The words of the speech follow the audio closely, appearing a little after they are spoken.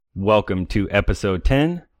Welcome to episode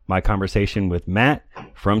 10, my conversation with Matt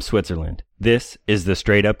from Switzerland. This is the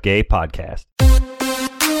Straight Up Gay Podcast.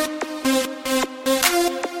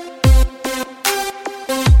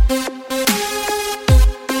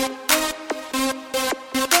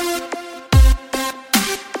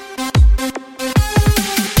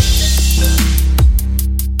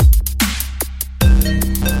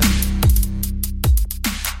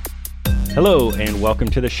 Hello and welcome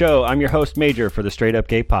to the show. I'm your host, Major, for the Straight Up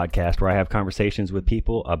Gay Podcast, where I have conversations with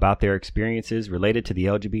people about their experiences related to the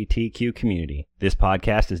LGBTQ community. This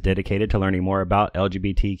podcast is dedicated to learning more about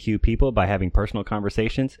LGBTQ people by having personal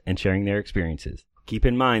conversations and sharing their experiences. Keep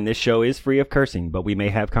in mind, this show is free of cursing, but we may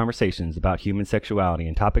have conversations about human sexuality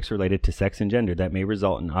and topics related to sex and gender that may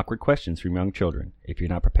result in awkward questions from young children. If you're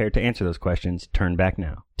not prepared to answer those questions, turn back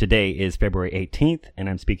now. Today is February 18th, and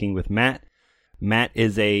I'm speaking with Matt. Matt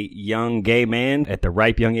is a young gay man at the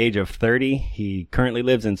ripe young age of 30. He currently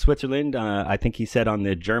lives in Switzerland. I think he said on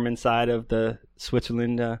the German side of the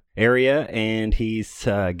Switzerland area, and he's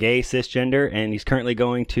gay, cisgender, and he's currently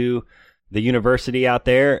going to the university out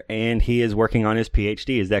there, and he is working on his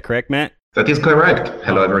PhD. Is that correct, Matt? That is correct.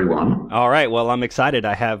 Hello, everyone. All right. Well, I'm excited.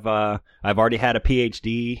 I've already had a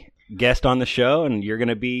PhD guest on the show, and you're going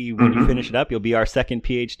to be, when you finish it up, you'll be our second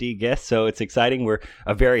PhD guest, so it's exciting. We're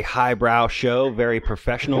a very highbrow show, very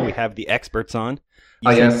professional. We have the experts on.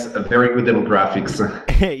 Yes, very good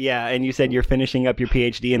demographics. Yeah, and you said you're finishing up your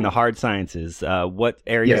PhD in the hard sciences. What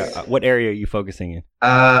area? Yes. What area are you focusing in?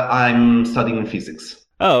 I'm studying physics.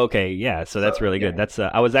 Oh, okay. Yeah. So that's really good. That's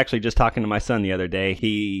I was actually just talking to my son the other day.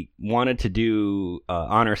 He wanted to do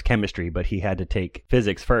honors chemistry, but he had to take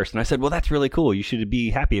physics first. And I said, well, that's really cool. You should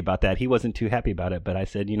be happy about that. He wasn't too happy about it. But I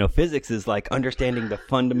said, physics is like understanding the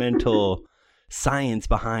fundamental science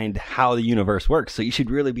behind how the universe works. So you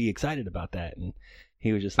should really be excited about that. And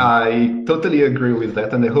he was just like, I totally agree with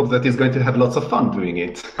that, and I hope that he's going to have lots of fun doing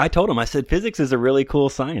it. I told him, I said, physics is a really cool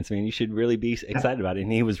science, man. You should really be excited about it.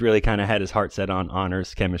 And he was really kind of had his heart set on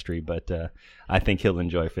honors chemistry, but I think he'll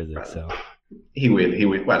enjoy physics. So He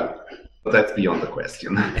will. Well, that's beyond the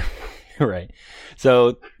question. Right.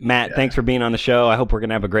 So, Matt, thanks for being on the show. I hope we're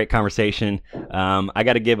going to have a great conversation. I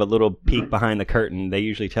got to give a little peek behind the curtain. They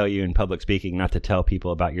usually tell you in public speaking not to tell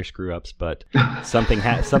people about your screw-ups, but something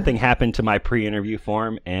happened to my pre-interview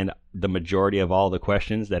form, and the majority of all the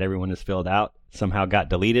questions that everyone has filled out somehow got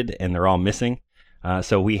deleted, and they're all missing.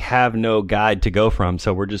 So we have no guide to go from,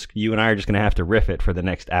 so you and I are just going to have to riff it for the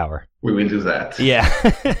next hour. We will do that. Yeah.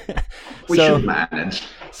 We should manage.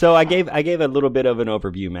 So I gave a little bit of an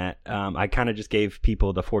overview, Matt. I kind of just gave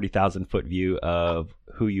people the 40,000 foot view of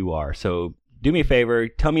who you are. So do me a favor,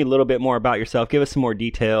 tell me a little bit more about yourself, give us some more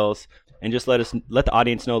details, and just let the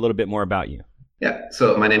audience know a little bit more about you. Yeah.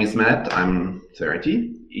 So my name is Matt. I'm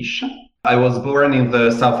 30-ish. I was born in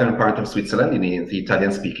the southern part of Switzerland, in the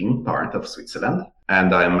Italian-speaking part of Switzerland,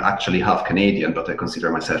 and I'm actually half Canadian, but I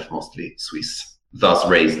consider myself mostly Swiss, thus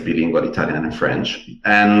raised bilingual Italian and French.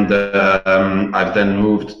 And I've then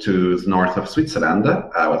moved to the north of Switzerland,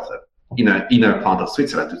 inner part of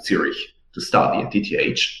Switzerland, to Zurich, to study at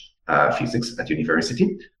ETH, physics at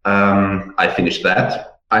university. I finished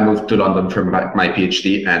that. I moved to London for my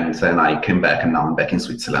PhD, and then I came back, and now I'm back in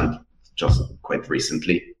Switzerland, just quite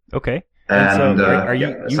recently. Okay. And so are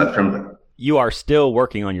you, aside from that, you are still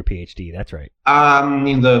working on your PhD, that's right?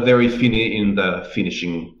 In the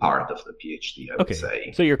finishing part of the PhD, I would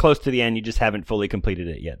say. So you're close to the end, you just haven't fully completed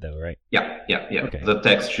it yet, though, right? Yeah. Okay. The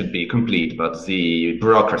text should be complete, but the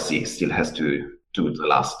bureaucracy still has to do the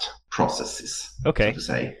last processes, okay, so to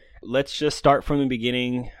say. Let's just start from the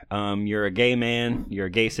beginning. You're a gay man, you're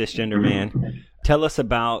a gay cisgender man. Tell us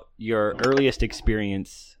about your earliest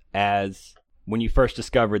experience as when you first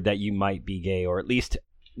discovered that you might be gay, or at least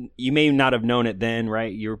you may not have known it then,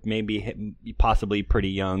 right? You're maybe possibly pretty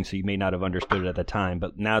young, so you may not have understood it at the time.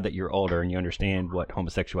 But now that you're older and you understand what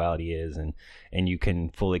homosexuality is, and you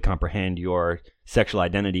can fully comprehend your sexual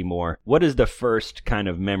identity more, what is the first kind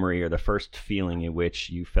of memory or the first feeling in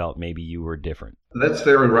which you felt maybe you were different? That's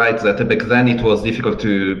very right, that back then it was difficult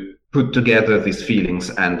to put together these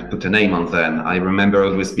feelings and put a name on them. I remember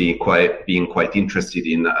always being quite interested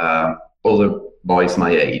in older boys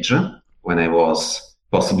my age when I was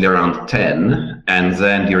possibly around 10, and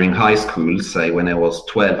then during high school, say when I was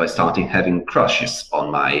 12, I started having crushes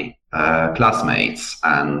on my classmates,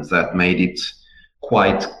 and that made it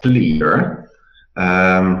quite clear.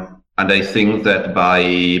 And I think that by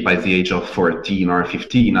the age of 14 or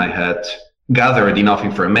 15, I had gathered enough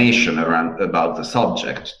information about the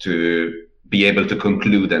subject to be able to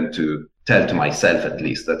conclude and to tell to myself, at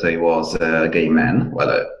least, that I was a gay man, well,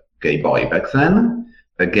 a gay boy back then,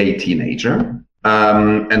 a gay teenager.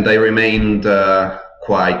 And I remained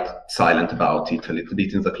quite silent about it, a little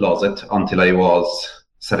bit in the closet until I was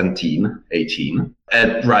 17, 18,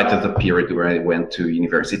 right at the period where I went to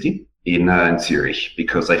university in Zurich,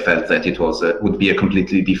 because I felt that it was would be a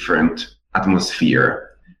completely different atmosphere.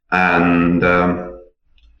 And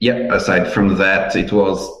aside from that,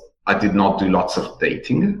 I did not do lots of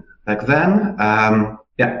dating back then. And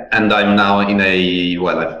I'm now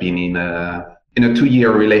I've been in a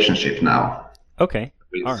 2-year relationship now. Okay.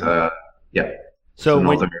 With, all right. So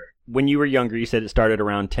when you were younger, you said it started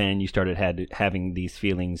around 10, you started having these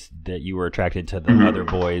feelings that you were attracted to the other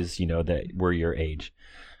boys, that were your age.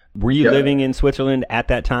 Were you living in Switzerland at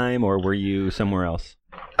that time, or were you somewhere else?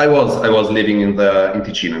 I was living in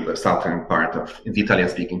Ticino, the southern part in the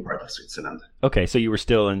Italian-speaking part of Switzerland. Okay, so you were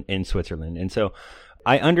still in Switzerland. And so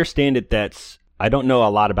I understand I don't know a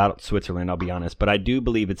lot about Switzerland, I'll be honest, but I do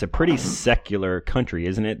believe it's a pretty secular country,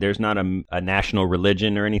 isn't it? There's not a national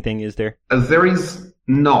religion or anything, is there? There is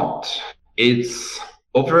not.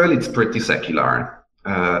 Overall, it's pretty secular.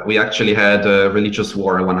 We actually had a religious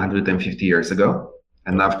war 150 years ago,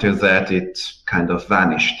 and after that, it kind of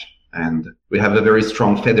vanished. And we have a very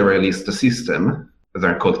strong federalist system.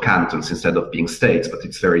 They're called cantons instead of being states, but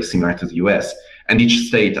it's very similar to the US. And each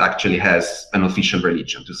state actually has an official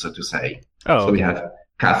religion, so to say. So we have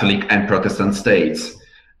Catholic and Protestant states,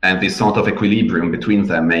 and this sort of equilibrium between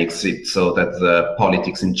them makes it so that the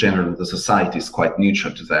politics in general, the society is quite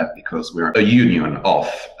neutral to that, because we're a union of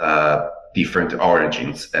different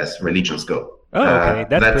origins as religions go. Oh, okay.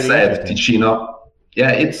 That's pretty interesting. Ticino,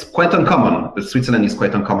 it's quite uncommon. Switzerland is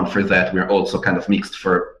quite uncommon for that. We're also kind of mixed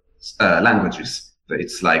for languages.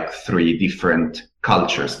 It's like 3 different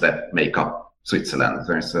cultures that make up Switzerland.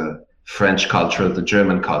 There's a French culture, the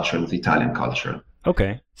German culture, and the Italian culture.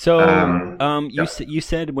 Okay. So you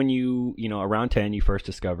said when you around 10 you first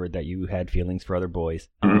discovered that you had feelings for other boys,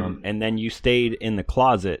 and then you stayed in the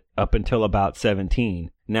closet up until about 17.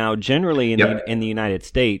 Now, generally in the United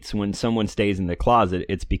States, when someone stays in the closet,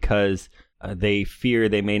 it's because they fear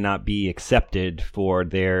they may not be accepted for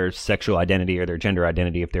their sexual identity or their gender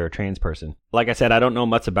identity if they're a trans person. Like I said, I don't know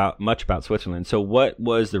much about Switzerland. So what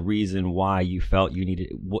was the reason why you felt you needed?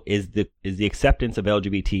 Is the acceptance of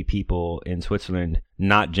LGBT people in Switzerland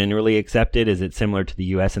not generally accepted? Is it similar to the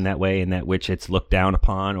U.S. in that way, in that which it's looked down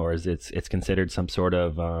upon, or is it's considered some sort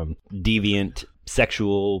of deviant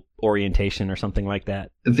sexual orientation or something like that?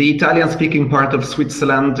 The Italian-speaking part of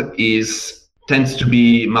Switzerland tends to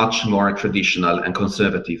be much more traditional and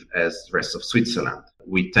conservative as the rest of Switzerland.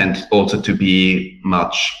 We tend also to be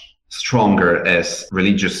much stronger as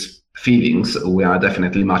religious feelings. We are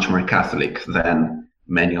definitely much more Catholic than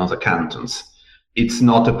many other cantons. It's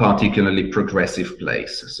not a particularly progressive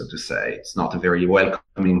place, so to say. It's not a very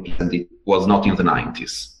welcoming place, and it was not in the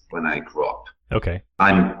 90s when I grew up. Okay.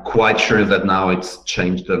 I'm quite sure that now it's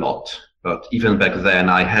changed a lot. But even back then,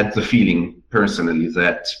 I had the feeling personally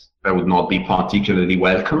that I would not be particularly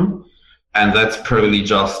welcome. And that's probably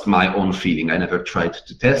just my own feeling. I never tried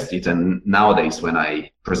to test it. And nowadays, when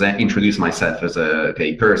I introduce myself as a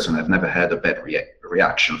gay person, I've never had a bad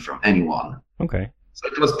reaction from anyone. Okay. So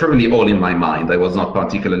it was probably all in my mind. I was not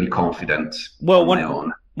particularly confident on my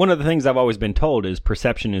own. One of the things I've always been told is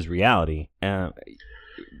perception is reality.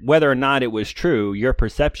 Whether or not it was true, your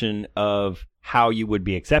perception of how you would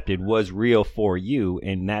be accepted was real for you,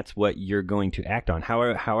 and that's what you're going to act on.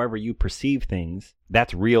 However you perceive things,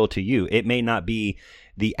 that's real to you. It may not be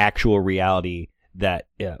the actual reality that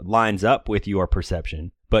lines up with your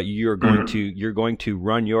perception, but you're going to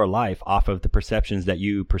run your life off of the perceptions that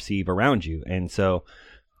you perceive around you. And so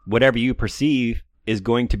whatever you perceive is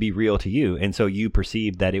going to be real to you. And so you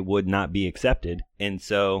perceived that it would not be accepted. And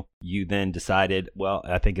so you then decided, well,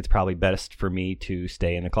 I think it's probably best for me to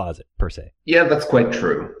stay in the closet, per se. Yeah, that's quite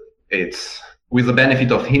true. It's with the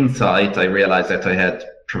benefit of hindsight, I realized that I had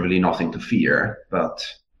probably nothing to fear, but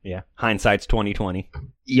yeah, hindsight's 20/20.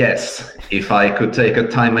 Yes, if I could take a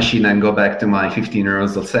time machine and go back to my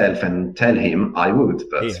 15-year-old self and tell him, I would,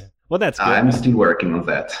 but yeah. Well, that's good. I'm still working on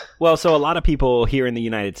that. Well, so a lot of people here in the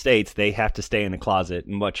United States, they have to stay in the closet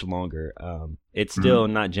much longer. It's still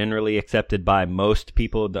not generally accepted by most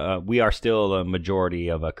people. We are still a majority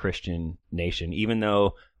of a Christian nation, even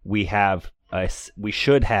though we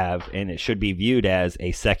should have, and it should be viewed as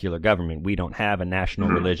a secular government. We don't have a national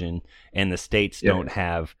religion, and the states don't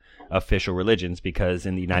have official religions, because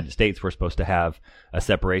in the United States, we're supposed to have a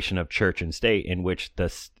separation of church and state, in which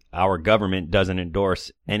our government doesn't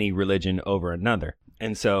endorse any religion over another.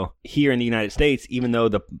 And so here in the United States, even though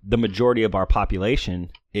the majority of our population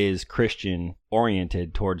is Christian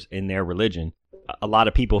oriented in their religion, a lot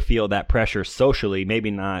of people feel that pressure socially,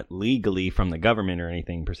 maybe not legally from the government or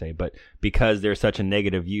anything per se, but because there's such a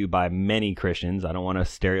negative view by many Christians. I don't want to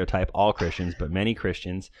stereotype all Christians, but many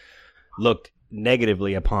Christians looked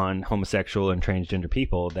negatively upon homosexual and transgender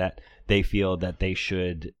people, that they feel that they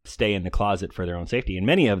should stay in the closet for their own safety. And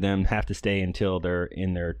many of them have to stay until they're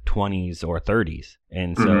in their 20s or 30s.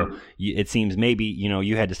 And so it seems maybe,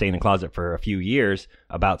 you had to stay in the closet for a few years,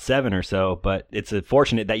 about 7 or so, but it's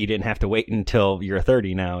fortunate that you didn't have to wait until you're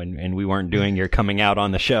 30 now, and we weren't doing your coming out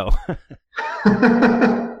on the show.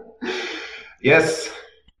 Yes,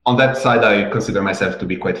 on that side, I consider myself to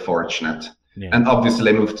be quite fortunate. Yeah. And obviously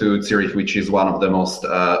I moved to Zurich, which is one of the most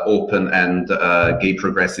open and gay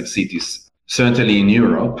progressive cities, certainly in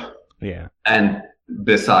Europe. Yeah. And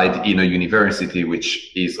beside university,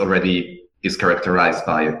 which is characterized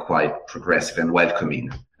by a quite progressive and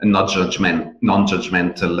welcoming and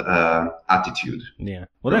non-judgmental attitude. Yeah.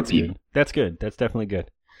 Well, that's good. That's good. That's definitely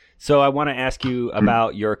good. So I want to ask you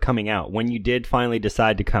about your coming out. When you did finally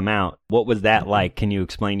decide to come out, what was that like? Can you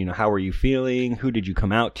explain, how were you feeling? Who did you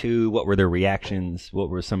come out to? What were their reactions?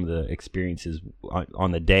 What were some of the experiences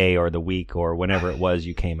on the day or the week or whenever it was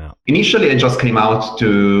you came out? Initially, I just came out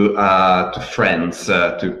to friends,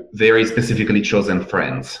 to very specifically chosen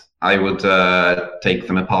friends. I would take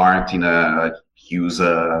them apart use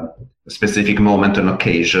a specific moment and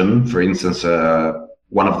occasion. For instance,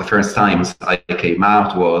 one of the first times I came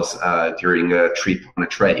out was during a trip on a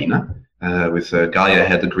train with a guy I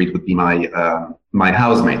had agreed would be my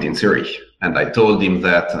housemate in Zurich. And I told him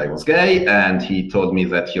that I was gay, and he told me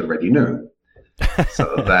that he already knew.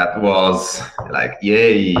 So that was like,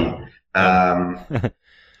 yay. That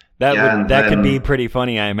could be pretty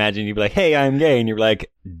funny, I imagine. You'd be like, hey, I'm gay. And you're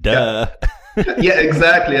like, duh. Yeah,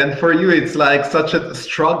 exactly. And for you, it's like such a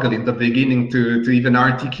struggle in the beginning to even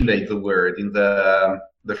articulate the word. In the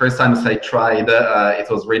first times I tried, it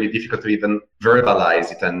was really difficult to even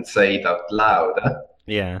verbalize it and say it out loud.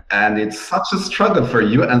 Yeah. And it's such a struggle for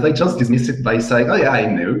you. And I just dismiss it by saying, oh, yeah, I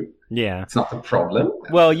knew. Yeah. It's not a problem.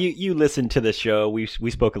 Well, you listened to the show. We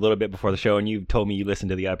spoke a little bit before the show, and you told me you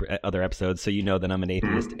listened to the other episodes, so you know that I'm an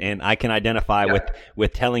atheist. And I can identify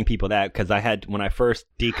with telling people that, because when I first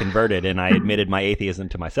deconverted and I admitted my atheism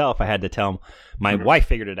to myself, I had to tell them. My wife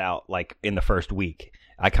figured it out like in the first week.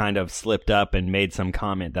 I kind of slipped up and made some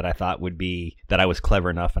comment that I thought would be that I was clever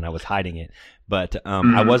enough and I was hiding it. But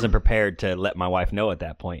I wasn't prepared to let my wife know at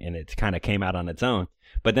that point, and it kind of came out on its own.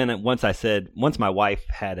 But then once my wife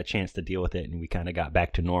had a chance to deal with it and we kind of got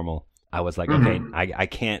back to normal, I was like, okay, I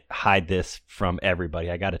can't hide this from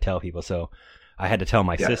everybody. I got to tell people. So I had to tell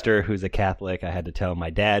my sister, who's a Catholic. I had to tell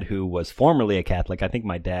my dad, who was formerly a Catholic. I think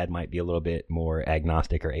my dad might be a little bit more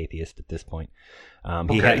agnostic or atheist at this point.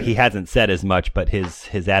 He hasn't said as much, but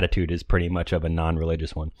his attitude is pretty much of a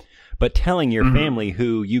non-religious one. But telling your family,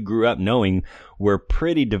 who you grew up knowing were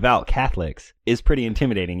pretty devout Catholics, is pretty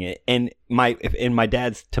intimidating. And to my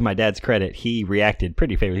dad's credit, he reacted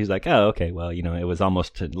pretty favorably. He's like, "Oh, okay, well, it was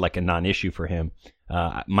almost like a non-issue for him."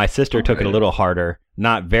 My sister took it a little harder,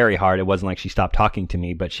 not very hard. It wasn't like she stopped talking to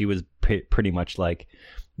me, but she was pretty much like,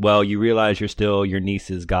 well, you realize you're still your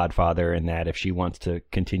niece's godfather, and that if she wants to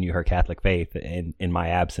continue her Catholic faith in my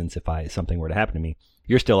absence, if something were to happen to me,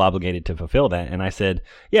 you're still obligated to fulfill that. And I said,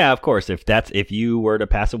 yeah, of course, if you were to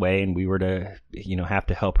pass away and we were to, have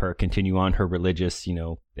to help her continue on her religious,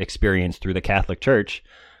 experience through the Catholic Church,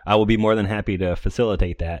 I will be more than happy to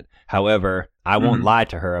facilitate that. However, I won't lie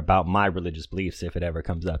to her about my religious beliefs if it ever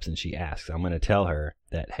comes up and she asks. I'm going to tell her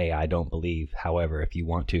that, hey, I don't believe. However, if you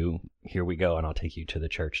want to, here we go, and I'll take you to the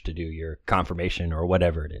church to do your confirmation or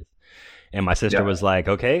whatever it is. And my sister was like,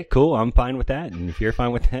 okay, cool, I'm fine with that. And if you're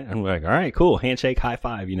fine with that, and we're like, all right, cool, handshake, high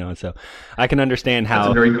five, And so I can understand how.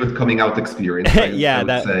 That's a very good coming out experience. I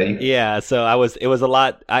would say. Yeah. So it was a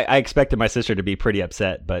lot. I expected my sister to be pretty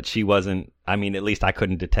upset, but she wasn't. I mean, at least I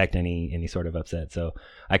couldn't detect any sort of upset. So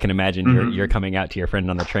I can imagine you're coming out to your friend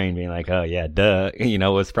on the train being like, oh yeah, duh. It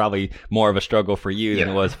was probably more of a struggle for you than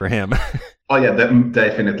it was for him. Oh yeah,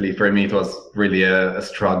 definitely. For me, it was really a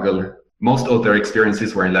struggle. Most of their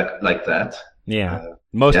experiences were like that. Yeah.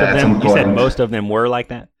 Most of them, you said most of them were like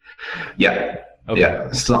that? Yeah. Okay.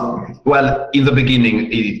 Yeah. So, well, in the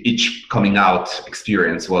beginning, each coming out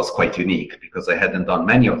experience was quite unique because I hadn't done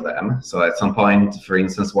many of them. So at some point, for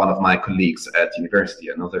instance, one of my colleagues at university,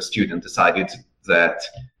 another student, decided that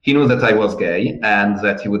he knew that I was gay and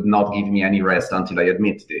that he would not give me any rest until I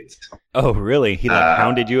admitted it. Oh, really? He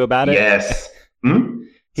hounded you about it? Yes.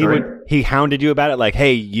 He hounded you about it, like,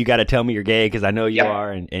 hey, you got to tell me you're gay because I know you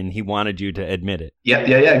are, and he wanted you to admit it. Yeah,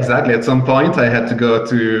 exactly. At some point, I had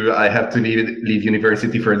to leave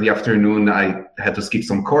university for the afternoon. I had to skip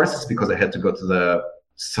some courses because I had to go to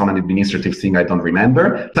some administrative thing I don't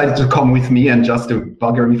remember. Decided to come with me and just to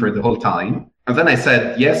bugger me for the whole time. And then I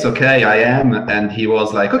said, yes, okay, I am. And he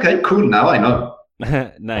was like, okay, cool, now I know.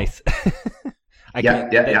 Nice.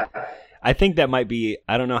 Yeah. I think that might be,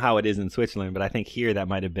 I don't know how it is in Switzerland, but I think here that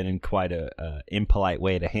might have been in quite a impolite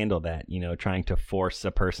way to handle that, trying to force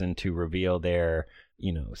a person to reveal their,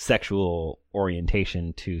 sexual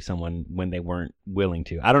orientation to someone when they weren't willing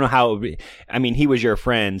to. I don't know how it would be. I mean, he was your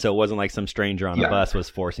friend, so it wasn't like some stranger on the bus was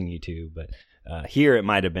forcing you to, but here it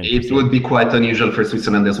might have been. It would be quite unusual for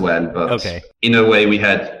Switzerland as well, but in a way we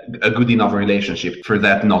had a good enough relationship for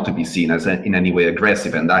that not to be seen as in any way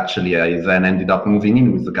aggressive. And actually I then ended up moving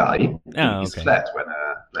in with the guy in his flat when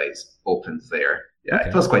a place opened there. Yeah,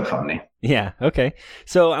 It was quite funny. Yeah, okay.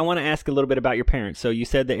 So I want to ask a little bit about your parents. So you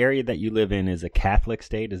said the area that you live in is a Catholic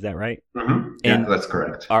state, is that right? Mm-hmm. Yeah, that's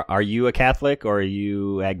correct. Are you a Catholic, or are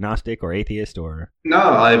you agnostic or atheist, or? No,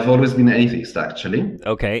 I've always been atheist, actually.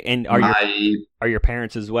 Okay, and are your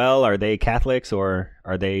parents as well? Are they Catholics, or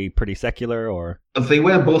are they pretty secular, or? They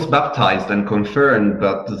were both baptized and confirmed,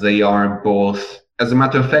 but they are both, as a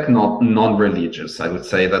matter of fact, not non-religious. I would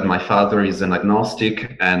say that my father is an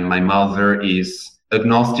agnostic and my mother is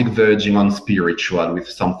agnostic verging on spiritual with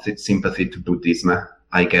some sympathy to Buddhism,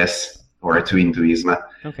 I guess, or to Hinduism.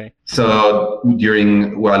 Okay. So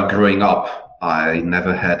while growing up, I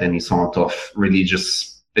never had any sort of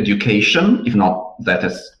religious education, if not that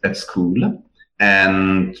at school.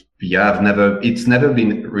 And it's never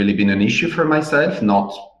really been an issue for myself,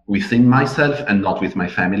 not within myself and not with my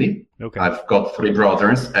family. Okay. I've got 3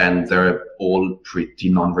 brothers and they're all pretty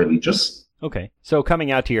non-religious. Okay. So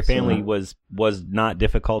coming out to your family was not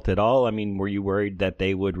difficult at all? I mean, were you worried that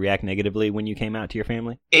they would react negatively when you came out to your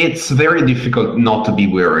family? It's very difficult not to be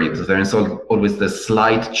worried. There's always the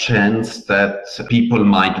slight chance that people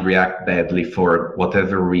might react badly for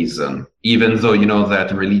whatever reason. Even though you know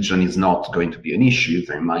that religion is not going to be an issue,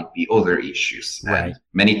 there might be other issues. Right. And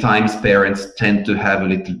many times parents tend to have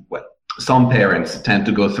some parents tend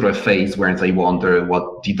to go through a phase where they wonder,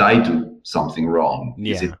 what did I do something wrong?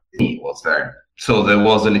 Yeah. Is it me? Was there? So there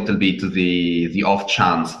was a little bit the off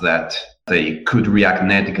chance that they could react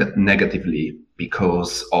negatively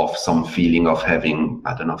because of some feeling of having,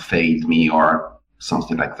 I don't know, failed me or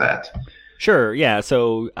something like that. Sure. Yeah.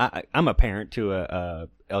 So I'm a parent to a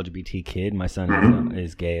LGBT kid. My son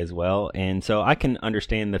is gay as well. And so I can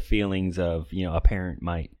understand the feelings of, a parent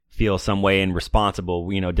might feel some way and responsible.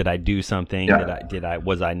 Did I do something? Yeah.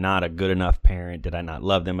 Was I not a good enough parent? Did I not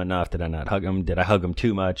love them enough? Did I not hug them? Did I hug them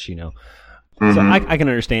too much? So I can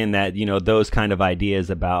understand that, those kind of ideas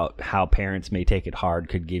about how parents may take it hard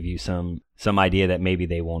could give you some idea that maybe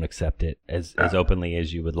they won't accept it as openly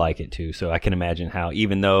as you would like it to. So I can imagine how,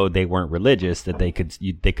 even though they weren't religious, that they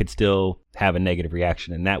could still have a negative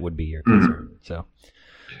reaction, and that would be your concern. So,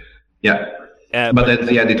 yeah. But at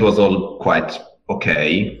the end, it was all quite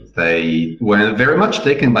okay. They were very much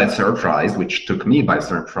taken by surprise, which took me by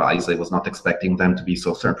surprise. I was not expecting them to be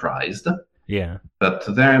so surprised. Yeah. But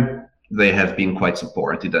they have been quite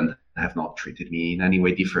supportive and have not treated me in any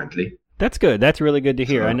way differently. That's good. That's really good to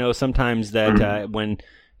hear. I know sometimes that when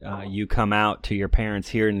you come out to your parents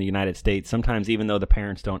here in the United States, sometimes even though the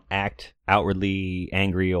parents don't act outwardly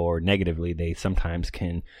angry or negatively, they sometimes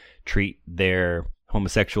can treat their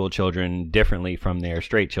homosexual children differently from their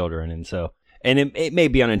straight children. And so, and it may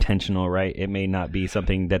be unintentional, right? It may not be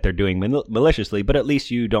something that they're doing maliciously, but at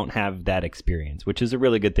least you don't have that experience, which is a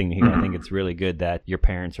really good thing to hear. I think it's really good that your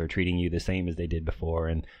parents are treating you the same as they did before,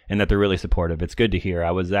 and that they're really supportive. It's good to hear.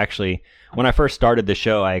 I was actually, when I first started the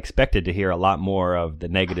show, I expected to hear a lot more of the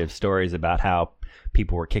negative stories about how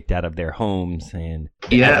people were kicked out of their homes. And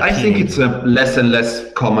I think it's a less and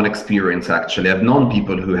less common experience, actually. I've known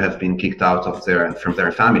people who have been kicked out from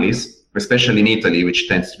their families, especially in Italy, which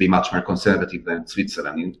tends to be much more conservative than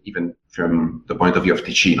Switzerland, even from the point of view of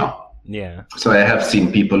Ticino. Yeah. So I have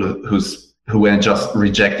seen people who were just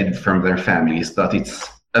rejected from their families, but it's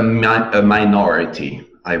a minority,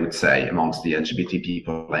 I would say, amongst the LGBT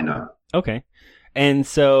people I know. Okay. And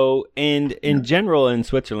so, in general in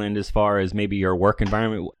Switzerland, as far as maybe your work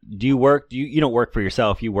environment, you don't work for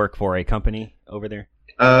yourself, you work for a company over there?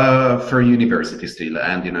 For university still,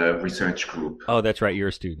 and in a research group. Oh, that's right. You're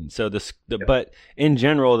a student. So but in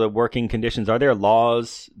general, the working conditions, are there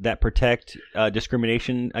laws that protect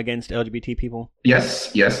discrimination against LGBT people?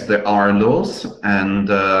 Yes, there are laws, and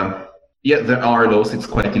there are laws. It's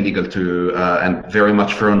quite illegal to and very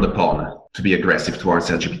much frowned upon to be aggressive towards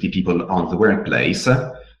LGBT people on the workplace.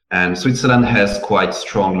 And Switzerland has quite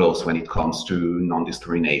strong laws when it comes to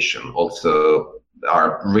non-discrimination. Also,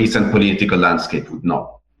 our recent political landscape would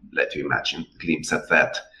not let you imagine a glimpse at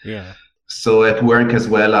that. Yeah. So at work as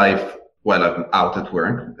well, I'm out at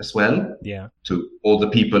work as well. Yeah. To all the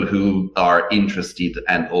people who are interested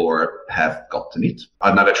and or have gotten it.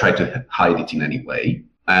 I've never tried to hide it in any way.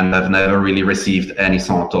 And I've never really received any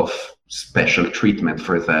sort of special treatment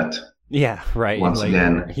for that. Yeah, right. Once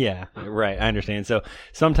again. Yeah, right. I understand. So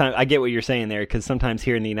sometimes I get what you're saying there, because sometimes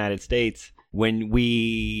here in the United States, when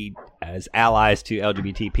we, as allies to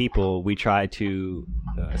LGBT people, we try to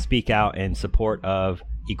speak out in support of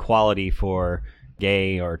equality for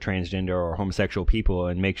gay or transgender or homosexual people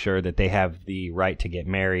and make sure that they have the right to get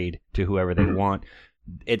married to whoever they want.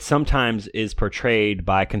 It sometimes is portrayed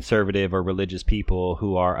by conservative or religious people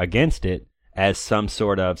who are against it as some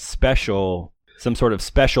sort of special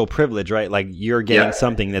privilege, right? Like you're getting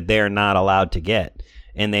something that they're not allowed to get.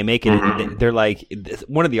 And they make it, they're like,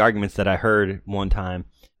 one of the arguments that I heard one time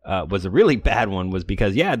was a really bad one, was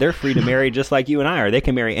because, they're free to marry just like you and I are. They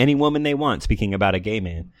can marry any woman they want, speaking about a gay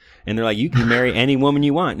man. And they're like, you can marry any woman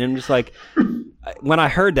you want. And I'm just like, when I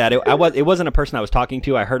heard that, it wasn't a person I was talking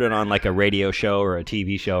to. I heard it on like a radio show or a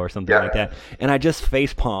TV show or something like that. And I just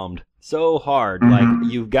face palmed so hard.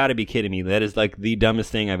 Like, you've got to be kidding me. That is like the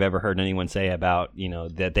dumbest thing I've ever heard anyone say about,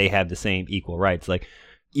 that they have the same equal rights. Like,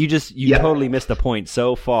 you totally missed the point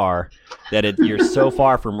so far that you're so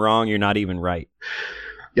far from wrong, you're not even right.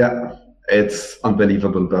 Yeah, it's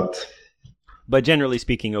unbelievable, But generally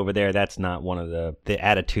speaking over there, that's not one of the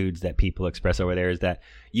attitudes that people express over there, is that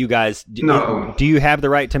you guys, do you have the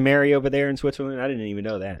right to marry over there in Switzerland? I didn't even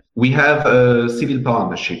know that. We have a civil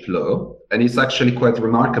partnership law, and it's actually quite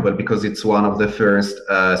remarkable because it's one of the first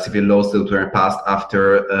civil laws that were passed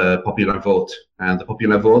after a popular vote. And the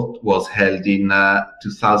popular vote was held in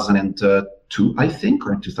 2002, I think,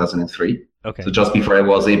 or 2003. Okay. So just before I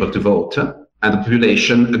was able to vote. And the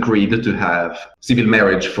population agreed to have civil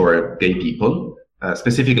marriage for gay people,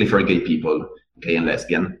 specifically for gay people, gay and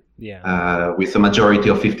lesbian, with a majority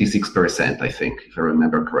of 56%, I think, if I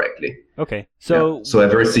remember correctly. Okay. So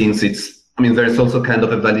ever since there's also kind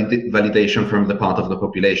of a validation from the part of the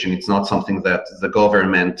population. It's not something that the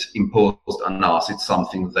government imposed on us. It's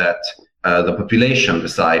something that the population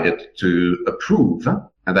decided to approve,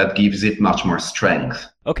 and that gives it much more strength.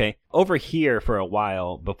 Okay. Over here for a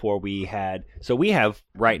while before we have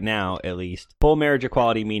right now at least full marriage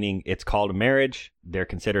equality, meaning it's called a marriage. They're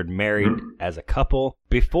considered married as a couple.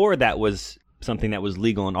 Before that was something that was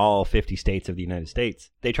legal in all 50 states of the United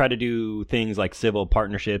States. They try to do things like civil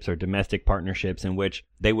partnerships or domestic partnerships in which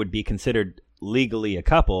they would be considered legally a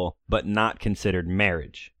couple, but not considered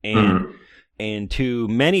marriage. And to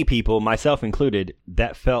many people, myself included,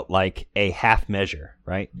 that felt like a half measure,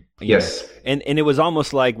 right? Yes. And it was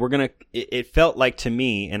almost like it felt like to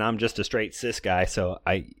me, and I'm just a straight cis guy, so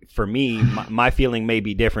for me, my feeling may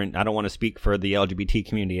be different. I don't want to speak for the LGBT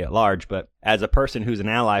community at large, but as a person who's an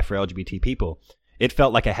ally for LGBT people, it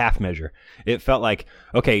felt like a half measure. It felt like,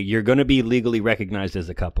 okay, you're going to be legally recognized as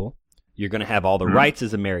a couple. You're going to have all the rights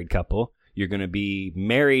as a married couple. You're going to be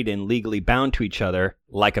married and legally bound to each other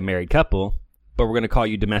like a married couple, but we're going to call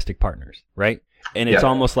you domestic partners, right? And it's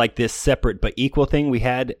almost like this separate but equal thing we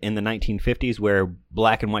had in the 1950s where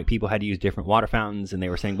black and white people had to use different water fountains, and they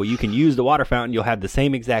were saying, well, you can use the water fountain, you'll have the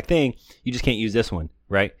same exact thing, you just can't use this one,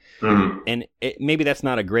 right? And maybe that's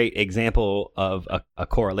not a great example of a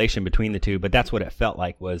correlation between the two, but that's what it felt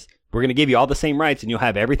like, was we're going to give you all the same rights and you'll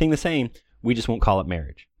have everything the same, we just won't call it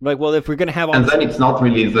marriage. Like, well, if we're going to have all And then it's not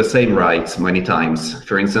really the same rights many times.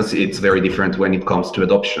 For instance, it's very different when it comes to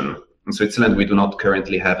adoption. In Switzerland, we do not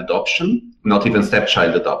currently have adoption, not even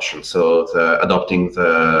stepchild adoption. So adopting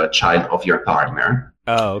the child of your partner.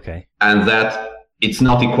 Oh, okay. And that it's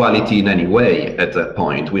not equality in any way at that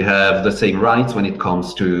point. We have the same rights when it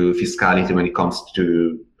comes to fiscality, when it comes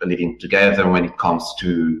to living together, when it comes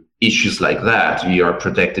to issues like that. You are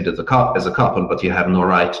protected as a couple, but you have no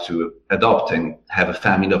right to adopt and have a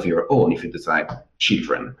family of your own if you decide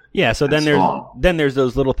children. Yeah, so then there's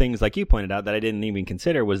those little things like you pointed out that I didn't even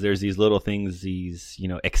consider, was there's these little things, these,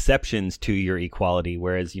 exceptions to your equality,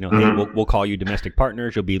 whereas, hey, we'll call you domestic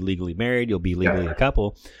partners, you'll be legally married, you'll be legally a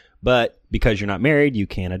couple, but because you're not married, you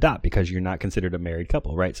can't adopt because you're not considered a married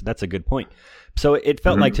couple, right? So that's a good point. So it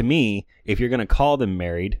felt like to me, if you're going to call them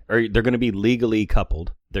married, or they're going to be legally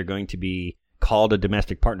coupled, they're going to be called a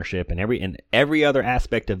domestic partnership, and every other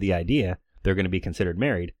aspect of the idea, they're going to be considered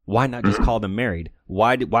married. Why not just call them married?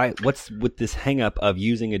 What's with this hang up of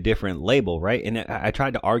using a different label, right? And I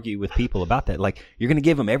tried to argue with people about that. Like, you're going to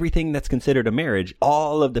give them everything that's considered a marriage,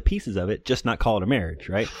 all of the pieces of it, just not call it a marriage,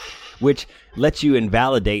 right? Which lets you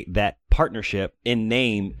invalidate that partnership in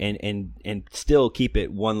name and still keep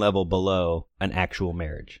it one level below an actual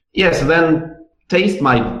marriage. Yes, then taste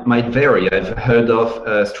might vary. I've heard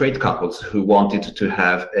of straight couples who wanted to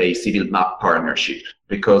have a civil partnership,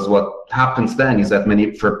 because what happens then is that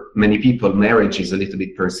for many people, marriage is a little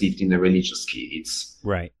bit perceived in a religious key. It's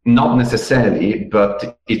right. Not necessarily,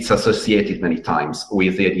 but it's associated many times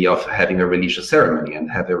with the idea of having a religious ceremony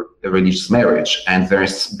and have a religious marriage. And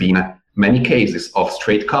there's been many cases of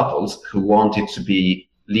straight couples who wanted to be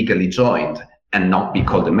legally joined and not be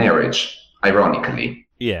called a marriage, ironically.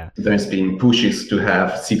 Yeah. There's been pushes to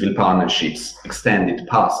have civil partnerships extended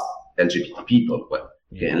past LGBT people,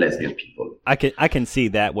 gay and lesbian people. I can see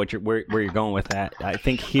that where you're going with that. I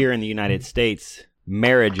think here in the United States,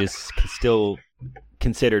 marriage is still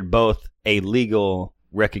considered both a legal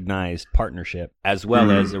recognized partnership as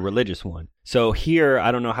well as a religious one. So here,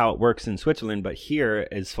 I don't know how it works in Switzerland, but here,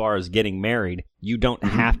 as far as getting married, you don't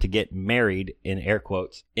have to get married, in air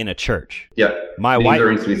quotes, in a church. Yeah, my wife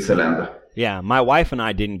in Switzerland. Yeah, my wife and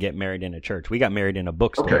I didn't get married in a church. We got married in a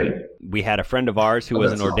bookstore. Okay. We had a friend of ours who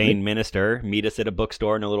was an ordained minister meet us at a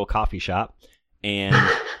bookstore in a little coffee shop. And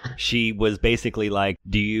she was basically like,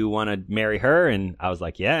 do you want to marry her? And I was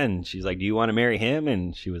like, yeah. And she's like, do you want to marry him?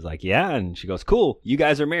 And she was like, yeah. And she goes, cool. You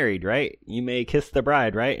guys are married, right? You may kiss the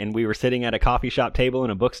bride, right? And we were sitting at a coffee shop table in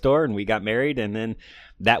a bookstore and we got married. And then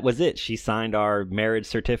that was it. She signed our marriage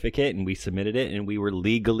certificate and we submitted it and we were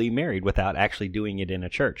legally married without actually doing it in a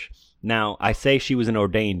church. Now, I say she was an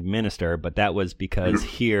ordained minister, but that was because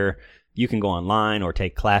here you can go online or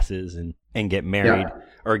take classes and get married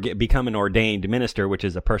or become an ordained minister, which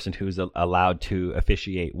is a person who's allowed to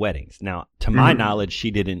officiate weddings. Now, to my knowledge,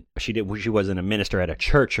 she wasn't a minister at a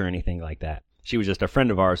church or anything like that. She was just a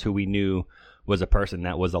friend of ours who we knew was a person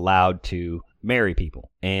that was allowed to marry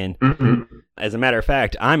people. And as a matter of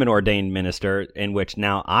fact, I'm an ordained minister in which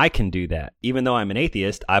now I can do that. Even though I'm an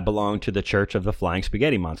atheist, I belong to the Church of the Flying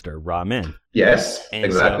Spaghetti Monster, Ramen. Yes, and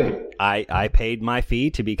exactly. So I paid my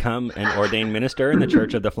fee to become an ordained minister in the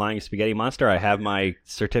Church of the Flying Spaghetti Monster. I have my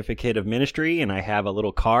certificate of ministry and I have a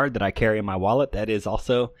little card that I carry in my wallet that is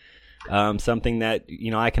also something that,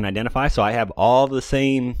 I can identify. So I have all the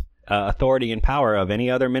same authority and power of any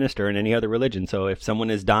other minister in any other religion. So if someone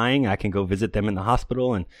is dying, I can go visit them in the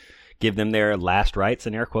hospital and give them their last rites,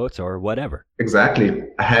 in air quotes, or whatever. Exactly.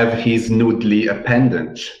 Have his noodly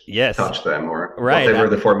appendage touch them, or whatever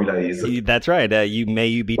the formula is. That's right.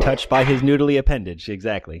 You be touched by his noodly appendage.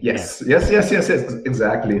 Exactly. Yes.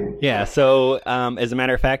 Exactly. Yeah. So, as a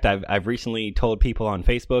matter of fact, I've recently told people on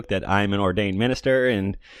Facebook that I'm an ordained minister,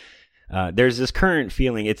 and there's this current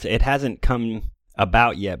feeling. It hasn't come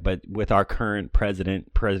about yet, but with our current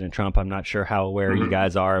President Trump, I'm not sure how aware you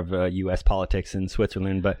guys are of U.S. politics in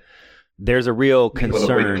Switzerland, but there's a real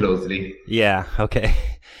concern. Closely. Yeah. Okay.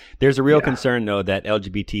 There's a real concern, though, that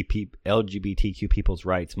LGBTQ people's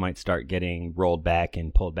rights might start getting rolled back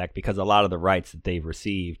and pulled back because a lot of the rights that they've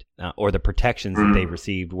received or the protections that they've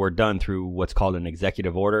received were done through what's called an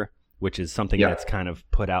executive order, which is something that's kind of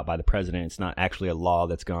put out by the president. It's not actually a law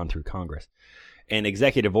that's gone through Congress. And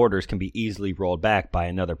executive orders can be easily rolled back by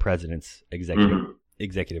another president's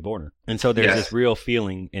executive order. And so there's this real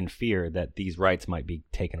feeling and fear that these rights might be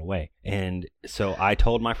taken away. And so I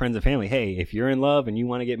told my friends and family, hey, if you're in love and you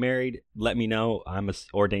want to get married, let me know. I'm an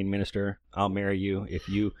ordained minister. I'll marry you.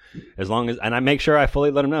 And I make sure I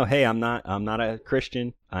fully let them know, hey, I'm not a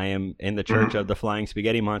Christian. I am in the Church of the Flying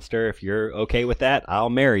Spaghetti Monster. If you're okay with that, I'll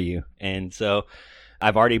marry you. And so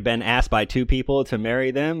I've already been asked by 2 people to marry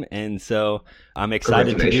them, and so I'm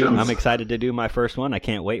excited to do my first one. I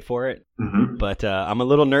can't wait for it. But I'm a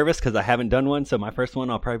little nervous because I haven't done one. So my first one,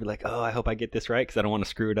 I'll probably be like, oh, I hope I get this right because I don't want to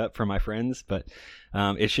screw it up for my friends. But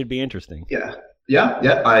it should be interesting. Yeah.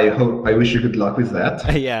 I wish you good luck with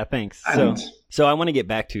that. Yeah, thanks. So I want to get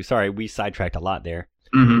back to. Sorry, we sidetracked a lot there.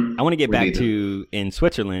 I want to get back to in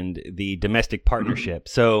Switzerland the domestic partnership.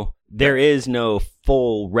 So there is no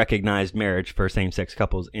full recognized marriage for same-sex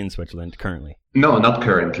couples in Switzerland currently. No, not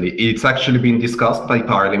currently. It's actually been discussed by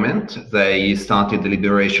Parliament. They started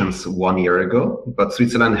deliberations 1 year ago, but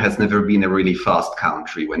Switzerland has never been a really fast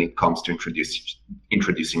country when it comes to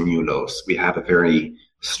introducing new laws. We have a very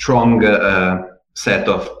strong set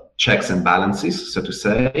of checks and balances, so to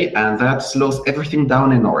say, and that slows everything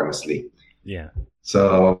down enormously. Yeah.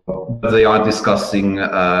 So they are discussing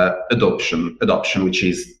adoption, which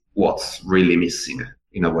is what's really missing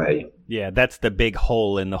in a way. Yeah, that's the big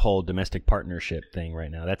hole in the whole domestic partnership thing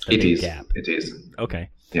right now. That's the big gap. It is. Okay.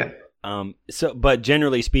 Yeah. But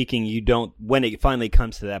generally speaking, you don't, when it finally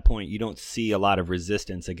comes to that point, you don't see a lot of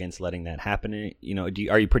resistance against letting that happen. You know,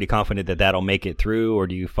 are you pretty confident that that'll make it through, or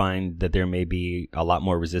do you find that there may be a lot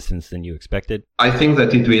more resistance than you expected? I think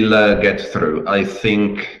that it will get through. I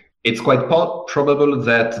think it's quite probable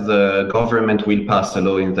that the government will pass a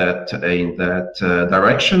law in that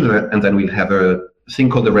direction, and then we'll have a thing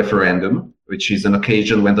called a referendum, which is an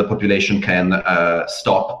occasion when the population can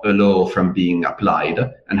stop a law from being applied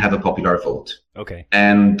and have a popular vote. Okay.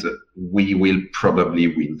 And we will probably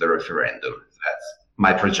win the referendum. That's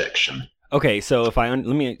my projection. Okay, so let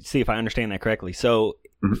me see if I understand that correctly. So,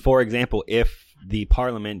 for example, if the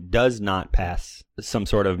parliament does not pass some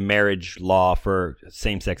sort of marriage law for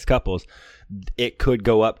same-sex couples, it could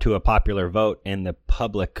go up to a popular vote, and the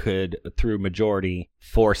public could, through majority,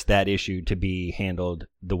 force that issue to be handled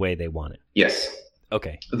the way they want it. Yes.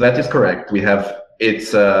 Okay. That is correct.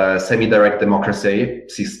 It's a semi-direct democracy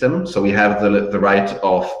system, so we have the right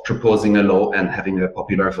of proposing a law and having a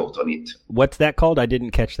popular vote on it. What's that called? I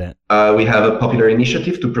didn't catch that. We have a popular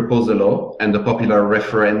initiative to propose a law and a popular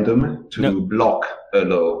referendum to block a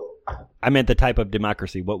law. I meant the type of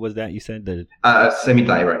democracy. What was that you said?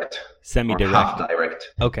 Semi-direct. Semi-direct. Or half-direct.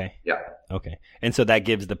 Okay. Yeah. Okay. And so that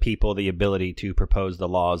gives the people the ability to propose the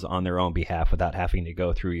laws on their own behalf without having to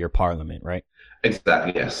go through your parliament, right?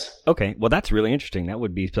 Exactly, yes. Okay. Well, that's really interesting. That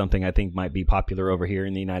would be something I think might be popular over here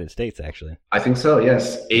in the United States, actually. I think so,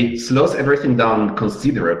 yes. It slows everything down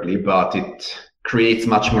considerably, but it creates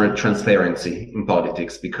much more transparency in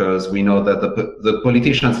politics, because we know that the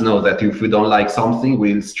politicians know that if we don't like something,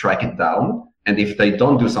 we'll strike it down. And if they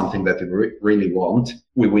don't do something that we really want,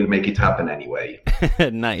 we will make it happen anyway.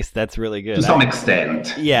 Nice. That's really good. To some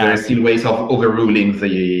extent. Yeah. There are still ways of overruling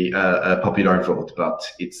the popular vote, but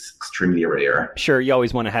it's extremely rare. Sure, you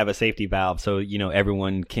always want to have a safety valve so,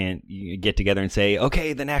 everyone can't get together and say,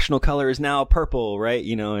 okay, the national color is now purple, right?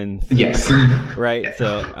 And yes. Right? Yeah.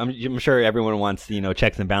 So I'm sure everyone wants,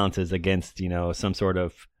 checks and balances against, some sort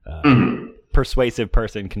of persuasive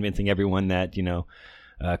person convincing everyone that,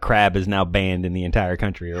 crab is now banned in the entire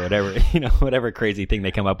country, or whatever, whatever crazy thing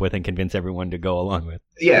they come up with and convince everyone to go along with.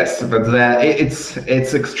 Yes, but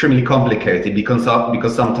it's extremely complicated because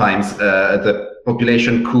sometimes the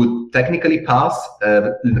population could technically pass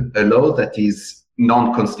a law that is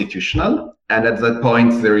non-constitutional, and at that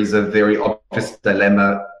point there is a very obvious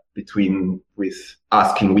dilemma with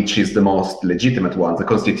asking which is the most legitimate one, the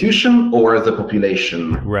constitution or the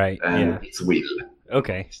population, right? And its will.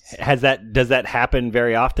 Okay. Does that happen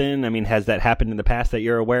very often? I mean, has that happened in the past that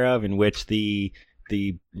you're aware of, in which the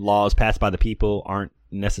laws passed by the people aren't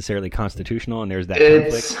necessarily constitutional, and there's that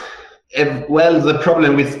conflict? Well, the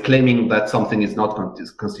problem with claiming that something is not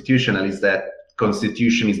constitutional is that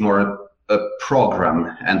constitution is more a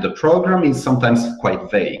program, and the program is sometimes quite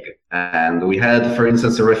vague. And we had, for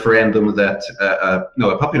instance, a referendum a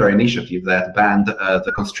popular initiative that banned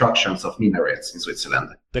the constructions of minarets in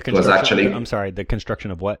Switzerland. The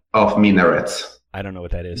construction of what? Of minarets. I don't know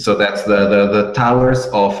what that is. So that's the towers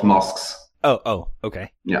of mosques. Oh, okay.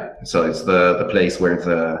 Yeah, so it's the place where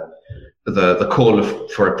the call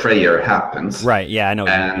for a prayer happens. Right. Yeah, I know.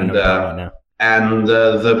 I know now. And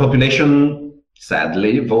the population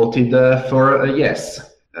sadly voted for a yes.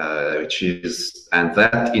 And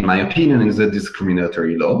that, in my opinion, is a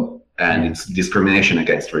discriminatory law, and it's discrimination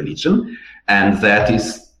against religion, and that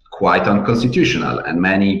is quite unconstitutional. And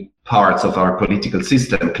many parts of our political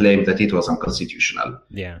system claim that it was unconstitutional.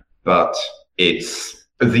 Yeah. But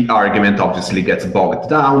the argument obviously gets bogged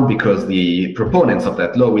down because the proponents of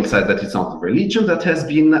that law will say that it's not the religion that has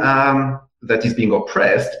been that is being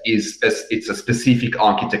oppressed, it's a specific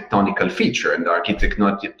architectonical feature, and the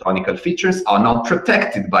architectonical features are not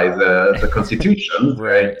protected by the constitution,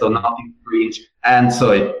 right? So not infringed, and so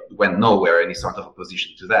it went nowhere, any sort of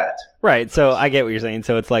opposition to that. Right, so I get what you're saying.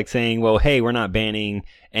 So it's like saying, well, hey, we're not banning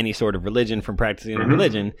any sort of religion from practicing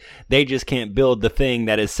religion. They just can't build the thing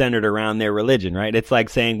that is centered around their religion, right? It's like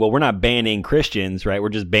saying, well, we're not banning Christians, right? We're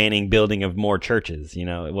just banning building of more churches,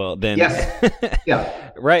 Well, then... Yes,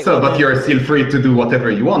 yeah. Right. So, but you're still free to do whatever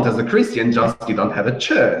you want as a Christian, just you don't have a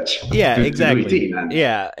church. Yeah, exactly.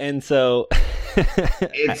 Yeah, and so...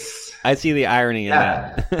 I see the irony in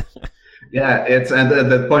that. Yeah, and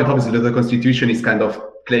the point, obviously, the Constitution is kind of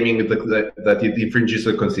claiming that it infringes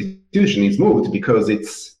the Constitution is moved because it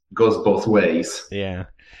goes both ways. Yeah.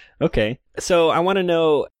 Okay. So I want to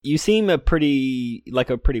know, you seem a pretty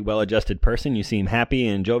well-adjusted person. You seem happy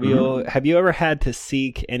and jovial. Mm-hmm. Have you ever had to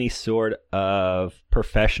seek any sort of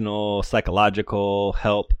professional psychological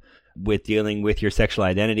help with dealing with your sexual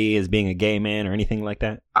identity as being a gay man or anything like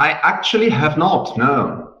that? I actually have not.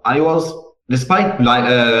 No, I was, despite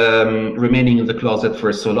remaining in the closet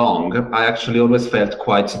for so long, I actually always felt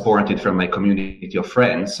quite supported from my community of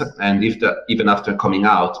friends. And even after coming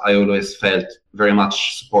out, I always felt very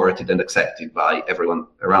much supported and accepted by everyone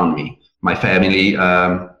around me, my family,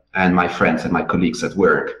 and my friends and my colleagues at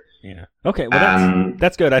work. Yeah. Okay. Well,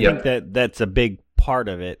 that's good. I think that's a big part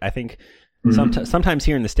of it. I think sometimes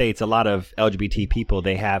here in the States, a lot of LGBT people,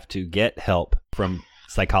 they have to get help from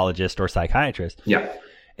psychologists or psychiatrists. Yeah.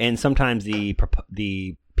 And sometimes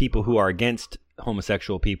the people who are against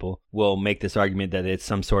homosexual people will make this argument that it's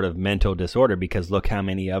some sort of mental disorder because look how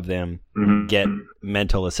many of them get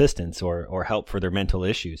mental assistance or help for their mental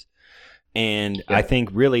issues. And I think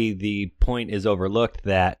really the point is overlooked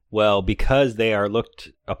that, well, because they are looked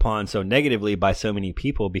upon so negatively by so many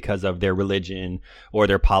people because of their religion or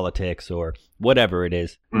their politics or whatever it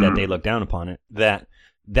is that they look down upon it, that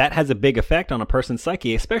has a big effect on a person's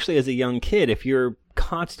psyche, especially as a young kid. If you're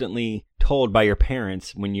constantly told by your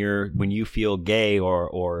parents when you feel gay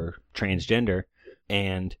or transgender,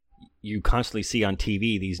 and you constantly see on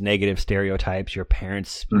TV these negative stereotypes, your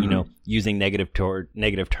parents, using negative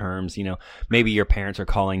terms, maybe your parents are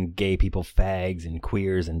calling gay people fags and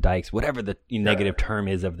queers and dykes, whatever the negative term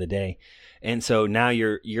is of the day. And so now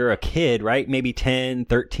you're a kid, right? Maybe 10,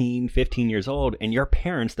 13, 15 years old, and your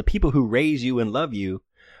parents, the people who raise you and love you,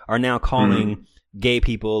 are now calling gay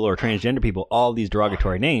people or transgender people all these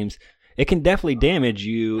derogatory names. It can definitely damage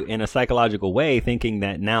you in a psychological way, thinking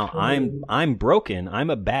that now I'm broken, I'm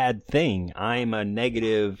a bad thing, I'm a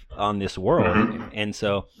negative on this world. And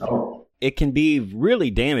so it can be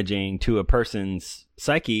really damaging to a person's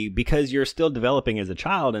psyche because you're still developing as a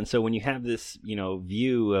child. And so when you have this,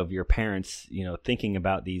 view of your parents, thinking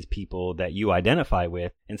about these people that you identify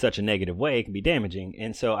with in such a negative way, it can be damaging.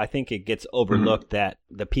 And so I think it gets overlooked that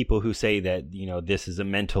the people who say that, this is a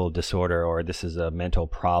mental disorder or this is a mental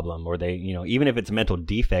problem, or they, even if it's a mental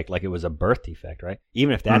defect, like it was a birth defect, right?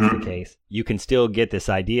 Even if that's the case, you can still get this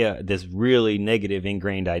idea, this really negative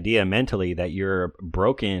ingrained idea mentally that you're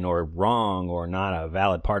broken or wrong or not a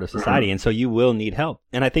valid part of society. And so you will need help.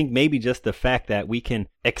 And I think maybe just the fact that we can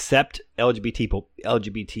accept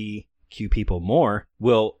LGBTQ people more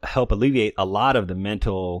will help alleviate a lot of the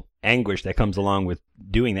mental anguish that comes along with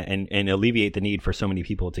doing that and alleviate the need for so many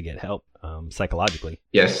people to get help psychologically.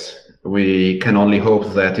 Yes, we can only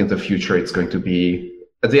hope that in the future it's going to be,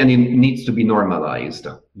 at the end, it needs to be normalized.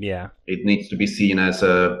 Yeah. It needs to be seen as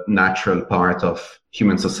a natural part of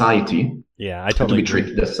human society. Yeah, I totally agree. To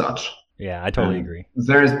be treated as such. Yeah, I totally agree.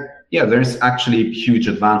 There's actually huge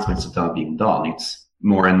advancements that are being done. It's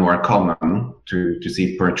more and more common to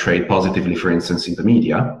see it portrayed positively, for instance, in the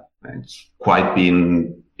media.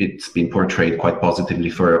 It's been portrayed quite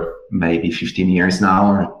positively for maybe 15 years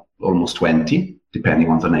now, or almost 20, depending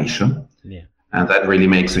on the nation. Yeah. And that really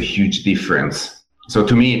makes a huge difference. So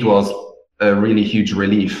to me, it was a really huge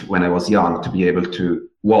relief when I was young to be able to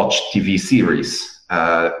watch TV series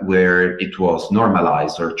where it was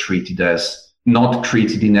normalized or not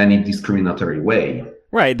treated in any discriminatory way.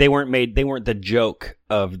 Right. They weren't the joke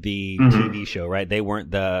of the TV show, right? They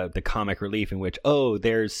weren't the comic relief in which,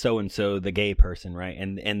 there's so-and-so, the gay person, right?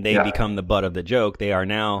 And they become the butt of the joke. They are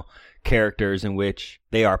now characters in which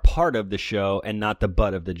they are part of the show and not the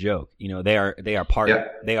butt of the joke. They are part,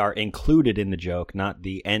 they are included in the joke, not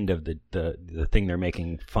the end of the thing they're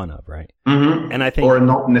making fun of, right? And I think, or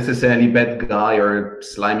not necessarily bad guy or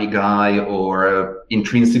slimy guy or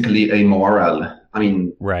intrinsically amoral. I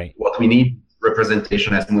mean, right. What we need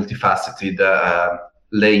representation as multifaceted,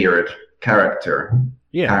 layered characters,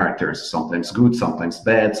 sometimes good, sometimes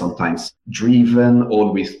bad, sometimes driven,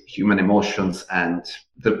 all with human emotions, and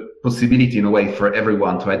the possibility in a way for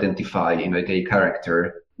everyone to identify in a gay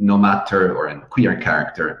character, or a queer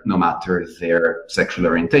character, no matter their sexual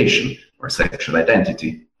orientation or sexual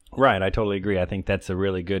identity. Right, I totally agree. I think that's a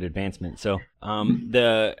really good advancement. So,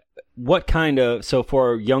 so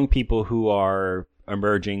for young people who are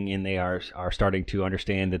emerging and they are starting to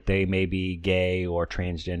understand that they may be gay or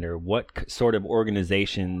transgender, what sort of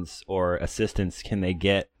organizations or assistance can they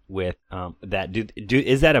get with that?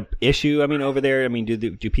 Is that a issue? I mean, over there, I mean,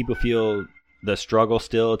 do people feel the struggle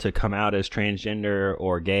still to come out as transgender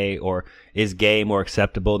or gay, or is gay more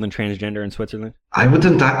acceptable than transgender in Switzerland? I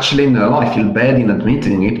wouldn't actually know. I feel bad in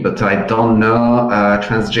admitting it, but I don't know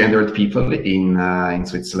transgendered people in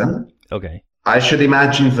Switzerland. Okay. I should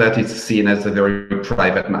imagine that it's seen as a very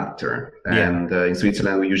private matter. And in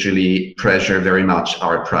Switzerland, we usually treasure very much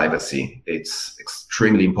our privacy. It's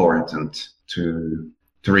extremely important to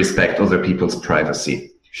respect other people's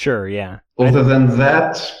privacy. Sure, yeah. Other than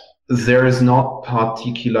that, There is no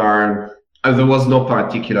particular. There was no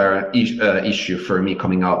particular issue for me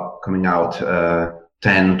coming out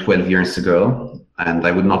 10, 12 years ago, and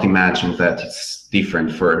I would not imagine that it's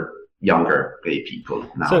different for younger gay people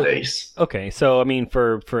nowadays. So I mean,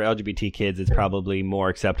 for LGBT kids, it's probably more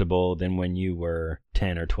acceptable than when you were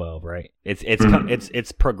 10 or 12, right?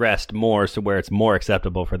 It's progressed more, so where it's more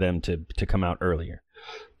acceptable for them to come out earlier.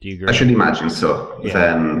 Do you agree? I should imagine so. Yeah.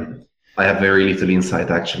 Then I have very little insight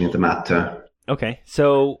actually in the matter. Okay,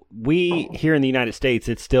 so we here in the United States,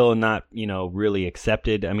 it's still not, really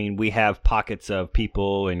accepted. I mean, we have pockets of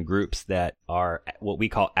people and groups that are what we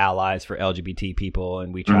call allies for LGBT people,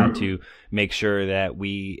 and we try to make sure that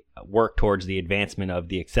we work towards the advancement of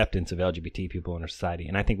the acceptance of LGBT people in our society.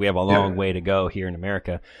 And I think we have a long way to go here in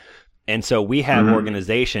America. And so we have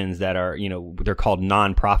organizations that are, they're called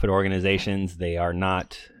nonprofit organizations. They are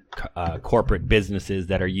not corporate businesses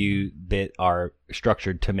that are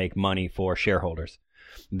structured to make money for shareholders.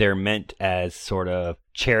 They're meant as sort of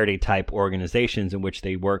charity type organizations in which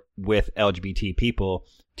they work with LGBT people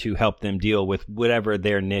to help them deal with whatever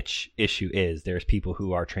their niche issue is. There's people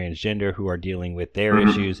who are transgender who are dealing with their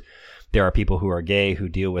issues. There are people who are gay who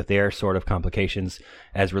deal with their sort of complications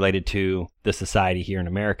as related to the society here in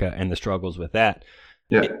America and the struggles with that.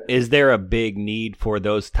 Yeah. Is there a big need for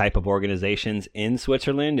those type of organizations in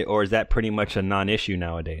Switzerland, or is that pretty much a non-issue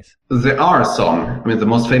nowadays? There are some. I mean, the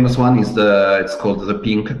most famous one is it's called the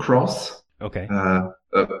Pink Cross. Okay.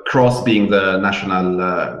 Cross being the national,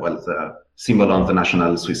 the symbol on the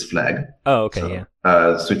national Swiss flag. Oh, okay, so,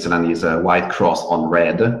 yeah. Switzerland is a white cross on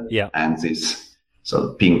red. Yeah. And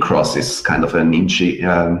so Pink Cross is kind of a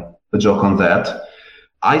joke on that.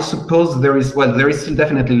 I suppose there is still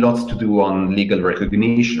definitely lots to do on legal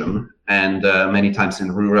recognition, and many times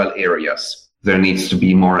in rural areas there needs to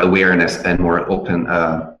be more awareness and more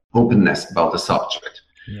openness about the subject.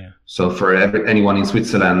 Yeah. So for anyone in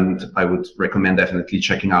Switzerland, I would recommend definitely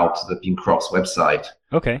checking out the Pink Cross website.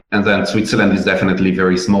 Okay. And then Switzerland is definitely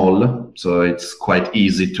very small, so it's quite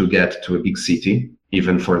easy to get to a big city,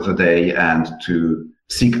 even for the day, and to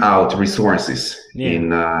seek out resources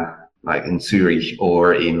in Zurich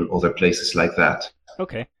or in other places like that.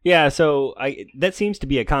 Okay. Yeah, so that seems to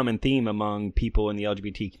be a common theme among people in the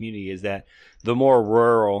LGBT community, is that the more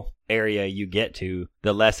rural area you get to,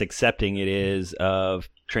 the less accepting it is of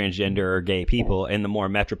transgender or gay people, and the more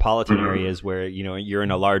metropolitan areas where, you're in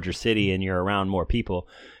a larger city and you're around more people,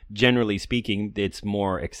 generally speaking, it's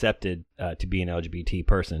more accepted to be an LGBT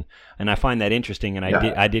person. And I find that interesting, and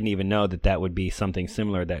I didn't even know that would be something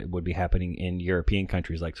similar that would be happening in European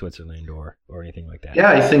countries like Switzerland or anything like that.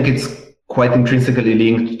 Yeah, I think it's quite intrinsically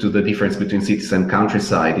linked to the difference between cities and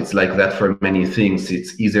countryside. It's like that for many things.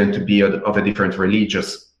 It's easier to be of a different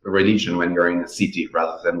religion when you're in a city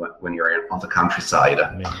rather than when you're on the countryside.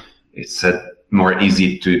 Yeah. It's more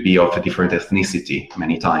easy to be of a different ethnicity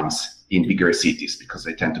many times in bigger cities because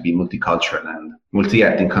they tend to be multicultural and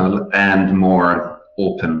multi-ethnic and more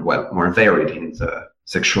open, more varied in the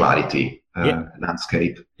sexuality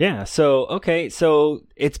landscape. Yeah. So, okay. So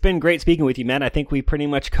it's been great speaking with you, Matt. I think we pretty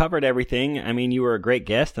much covered everything. I mean, you were a great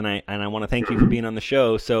guest, and I want to thank you for being on the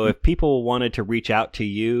show. So if people wanted to reach out to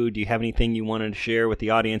you, do you have anything you wanted to share with the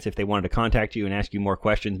audience if they wanted to contact you and ask you more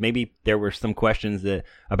questions? Maybe there were some questions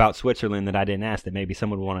about Switzerland that I didn't ask that maybe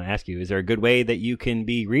someone would want to ask you. Is there a good way that you can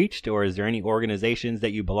be reached, or is there any organizations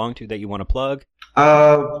that you belong to that you want to plug?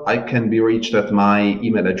 I can be reached at my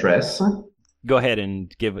email address. Go ahead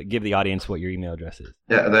and give the audience what your email address is.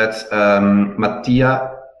 Yeah, that's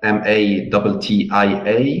Mattia, MATTIA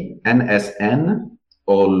NSN,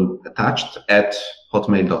 all attached, at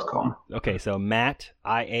hotmail.com. Okay, so Matt,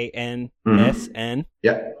 IANSN,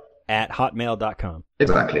 at hotmail.com.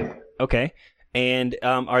 Exactly. Okay. And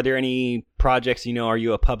are there any projects, are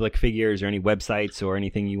you a public figure? Is there any websites or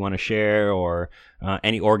anything you want to share, or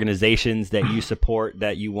any organizations that you support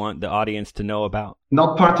that you want the audience to know about?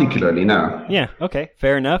 Not particularly, no. Yeah, okay,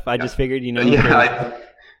 fair enough. I just figured,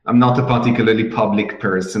 I'm not a particularly public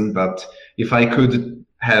person, but if I could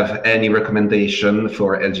have any recommendation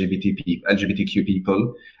for LGBTQ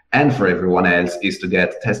people and for everyone else, is to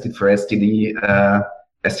get tested for STDs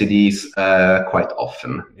quite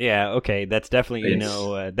often. Yeah, okay, that's definitely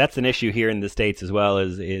that's an issue here in the States as well,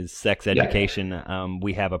 is sex education. Yeah.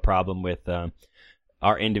 We have a problem with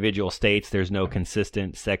our individual states. There's no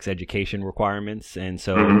consistent sex education requirements, and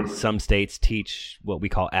so some states teach what we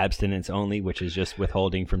call abstinence only, which is just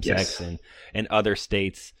withholding from sex, and other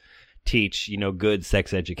states teach, good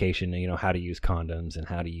sex education, how to use condoms and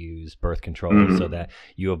how to use birth control so that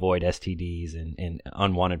you avoid STDs and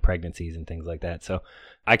unwanted pregnancies and things like that. So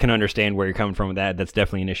I can understand where you're coming from with that. That's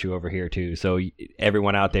definitely an issue over here too. So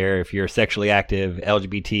everyone out there, if you're sexually active,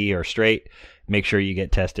 LGBT or straight, make sure you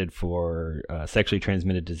get tested for sexually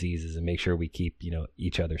transmitted diseases and make sure we keep,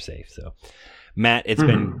 each other safe. So Matt, it's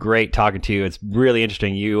been great talking to you. It's really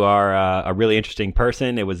interesting. You are a really interesting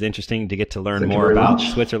person. It was interesting to get to learn more about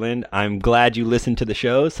Switzerland. I'm glad you listened to the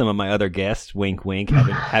show. Some of my other guests, wink, wink,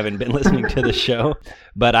 haven't been listening to the show.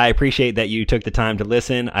 But I appreciate that you took the time to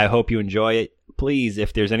listen. I hope you enjoy it. Please,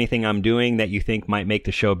 if there's anything I'm doing that you think might make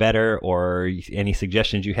the show better or any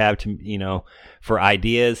suggestions you have to, for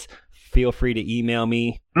ideas, feel free to email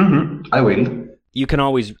me. I will. You can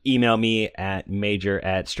always email me at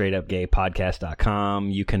major@straightupgaypodcast.com.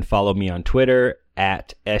 You can follow me on Twitter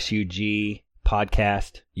at SUG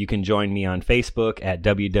Podcast. You can join me on Facebook at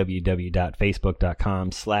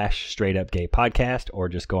www.facebook.com/straightupgaypodcast, or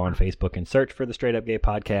just go on Facebook and search for the Straight Up Gay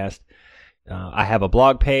Podcast. I have a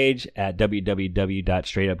blog page at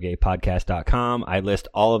www.straightupgaypodcast.com. I list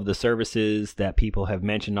all of the services that people have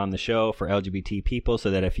mentioned on the show for LGBT people,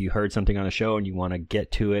 so that if you heard something on the show and you want to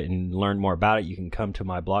get to it and learn more about it, you can come to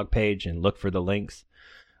my blog page and look for the links.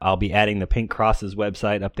 I'll be adding the Pink Cross's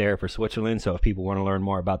website up there for Switzerland, so if people want to learn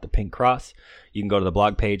more about the Pink Cross, you can go to the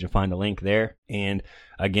blog page and find a link there. And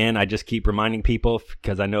again, I just keep reminding people,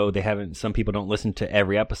 because I know some people don't listen to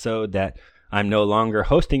every episode, that I'm no longer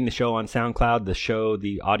hosting the show on SoundCloud.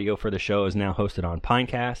 The audio for the show is now hosted on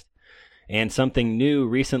Pinecast. And something new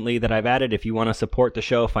recently that I've added, if you want to support the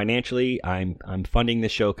show financially, I'm funding the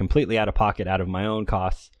show completely out of pocket, out of my own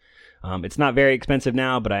costs. It's not very expensive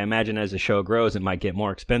now, but I imagine as the show grows, it might get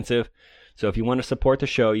more expensive. So if you want to support the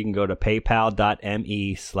show, you can go to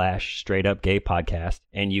paypal.me/straightupgaypodcast,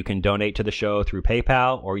 and you can donate to the show through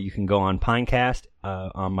PayPal, or you can go on Pinecast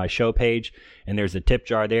on my show page, and there's a tip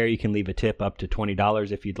jar there. You can leave a tip up to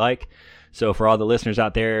 $20 if you'd like. So for all the listeners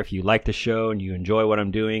out there, if you like the show and you enjoy what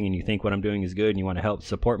I'm doing and you think what I'm doing is good and you want to help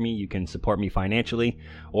support me, you can support me financially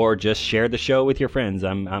or just share the show with your friends.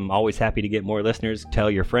 I'm always happy to get more listeners. Tell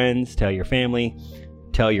your friends, tell your family,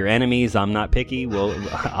 tell your enemies. I'm not picky.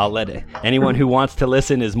 I'll let anyone who wants to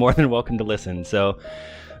listen is more than welcome to listen. So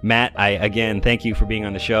Matt, again, thank you for being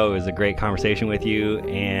on the show. It was a great conversation with you,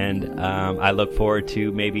 and I look forward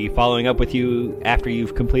to maybe following up with you after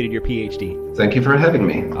you've completed your PhD. Thank you for having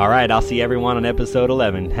me. All right, I'll see everyone on episode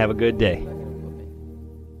 11. Have a good day.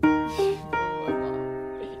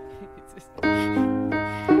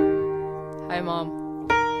 Hi, Mom.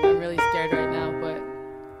 I'm really scared right now, but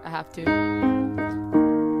I have to.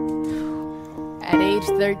 At age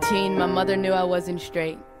 13, my mother knew I wasn't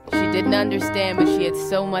straight. She didn't understand, but she had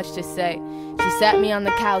so much to say. She sat me on the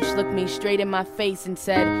couch, looked me straight in my face and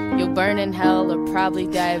said, "You'll burn in hell or probably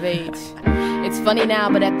die of AIDS." It's funny now,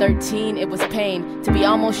 but at 13 it was pain to be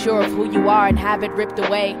almost sure of who you are and have it ripped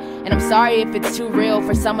away. And I'm sorry if it's too real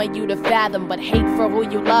for some of you to fathom, but hate for who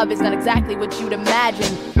you love is not exactly what you'd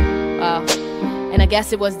imagine. And I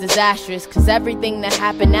guess it was disastrous, cause everything that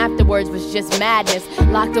happened afterwards was just madness.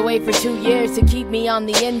 Locked away for 2 years to keep me on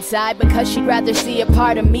the inside, because she'd rather see a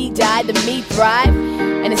part of me die than me thrive.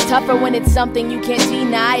 And it's tougher when it's something you can't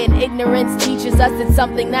deny, and ignorance teaches us it's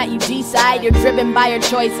something that you decide. You're driven by your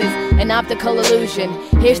choices, an optical illusion.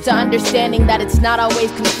 Here's to understanding that it's not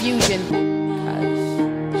always confusion.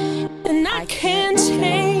 And I can't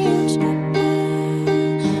change.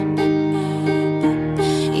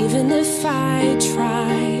 Even if I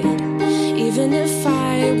tried, even if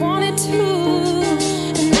I wanted to,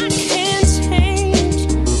 and I can't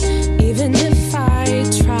change. Even if I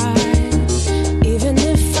tried, even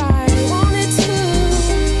if I wanted to.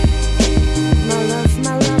 My love,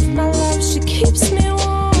 my love, my love, she keeps me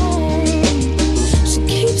warm. She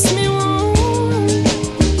keeps me warm.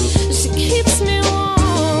 She keeps me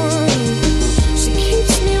warm. She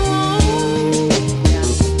keeps me warm.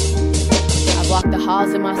 I've walked the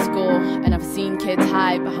halls in my school, and I've seen kids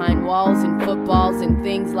hide behind walls and footballs and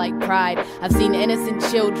things like pride. I've seen innocent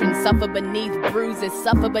children suffer beneath bruises,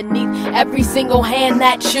 suffer beneath every single hand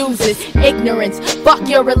that chooses ignorance. Fuck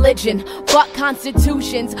your religion, fuck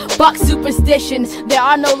constitutions, fuck superstitions. There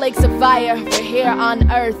are no lakes of fire, we're here on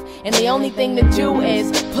earth, and the only thing to do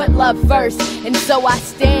is put love first. And so I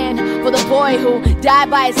stand for the boy who died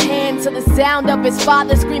by his hand, to the sound of his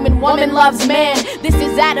father screaming, "Woman loves man." This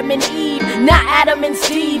is Adam and Eve, not Adam and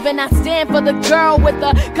Steve. And I stand for the girl with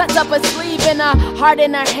the cuts up her sleeve and a heart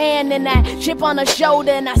in her hand and that chip on her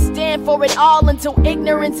shoulder. And I stand for it all until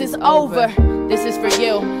ignorance is over. This is for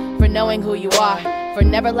you, for knowing who you are, for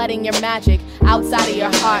never letting your magic outside of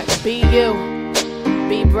your heart be you.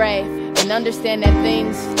 be brave and understand that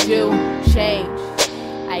things do change.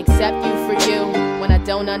 I accept you for you when I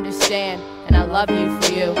don't understand, and I love you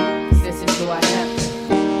for you, 'cause this is who I am.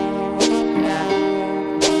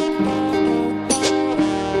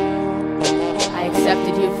 I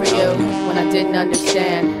accepted you for you when I didn't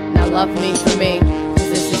understand, and I love me for me, 'cause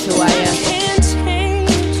this is who I am. Can't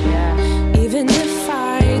change, even if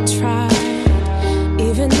I tried,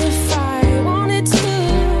 even if I wanted to.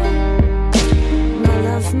 My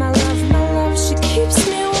love, my love, my love, she keeps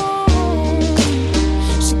me warm.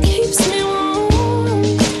 She keeps me warm.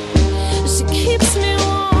 She keeps me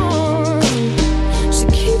warm. She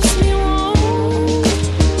keeps me warm.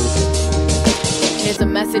 Here's a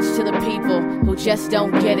message to the people who just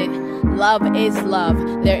don't get it. Love is love.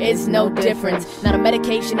 There is no difference. Not a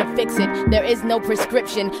medication to fix it. There is no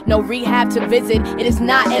prescription, no rehab to visit. It is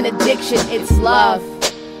not an addiction. It's love.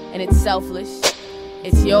 And it's selfless.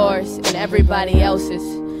 It's yours and everybody else's.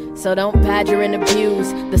 So don't badger and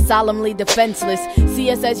abuse the solemnly defenseless. See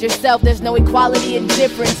us as yourself. There's no equality and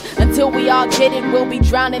difference. Until we all get it, we'll be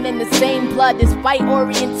drowning in the same blood. Despite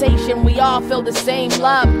orientation, we all feel the same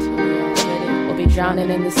love. We'll be drowning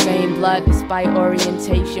in the same blood. Despite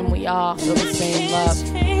orientation, we all feel the same love.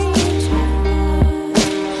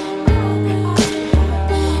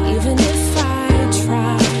 Even if I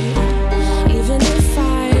tried, even if I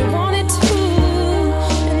wanted to,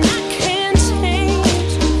 and I can't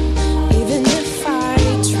change. Even if I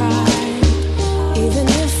tried, even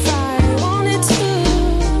if I wanted to.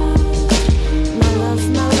 My love,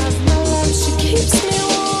 my love, my love, she keeps me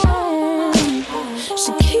warm.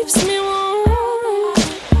 She keeps me warm.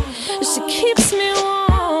 She keeps me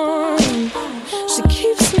warm. She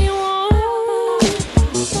keeps me warm.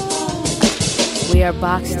 We are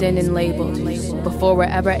boxed in and labeled before we're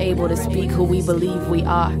ever able to speak who we believe we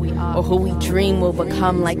are, or who we dream will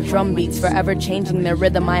become, like drum beats forever changing their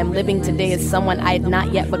rhythm. I am living today as someone I had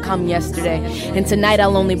not yet become yesterday, and tonight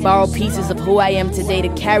I'll only borrow pieces of who I am today to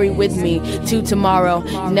carry with me to tomorrow.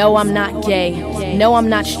 No, I'm not gay. No, I'm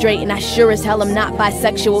not straight, and I sure as hell am not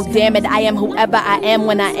bisexual. Damn it, I am whoever I am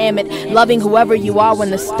when I am it, loving whoever you are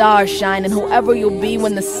when the stars shine, and whoever you'll be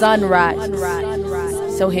when the sun rises.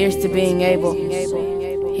 So here's to being able.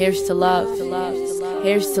 Here's to love.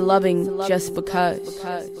 Here's to loving just because.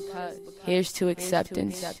 Here's to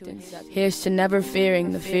acceptance. Here's to never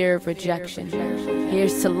fearing the fear of rejection.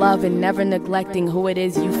 Here's to love and never neglecting who it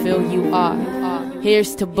is you feel you are.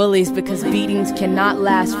 Here's to bullies because beatings cannot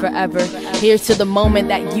last forever. Here's to the moment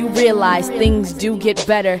that you realize things do get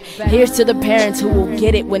better. Here's to the parents who will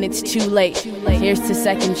get it when it's too late. Here's to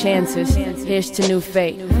second chances. Here's to new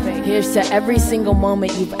fate. Here's to every single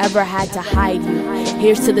moment you've ever had to hide you.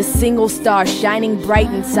 Here's to the single star shining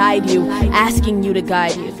bright inside you, asking you to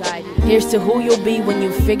guide you. Here's to who you'll be when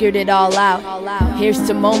you've figured it all out. Here's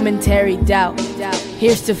to momentary doubt.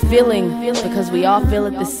 Here's to feeling, because we all feel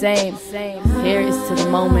it the same. Here is to the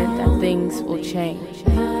moment that things will change.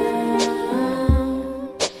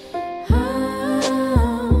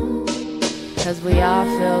 Cause we all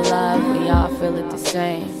feel love, we all feel it the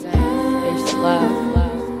same. Here's to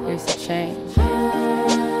love, here's to change.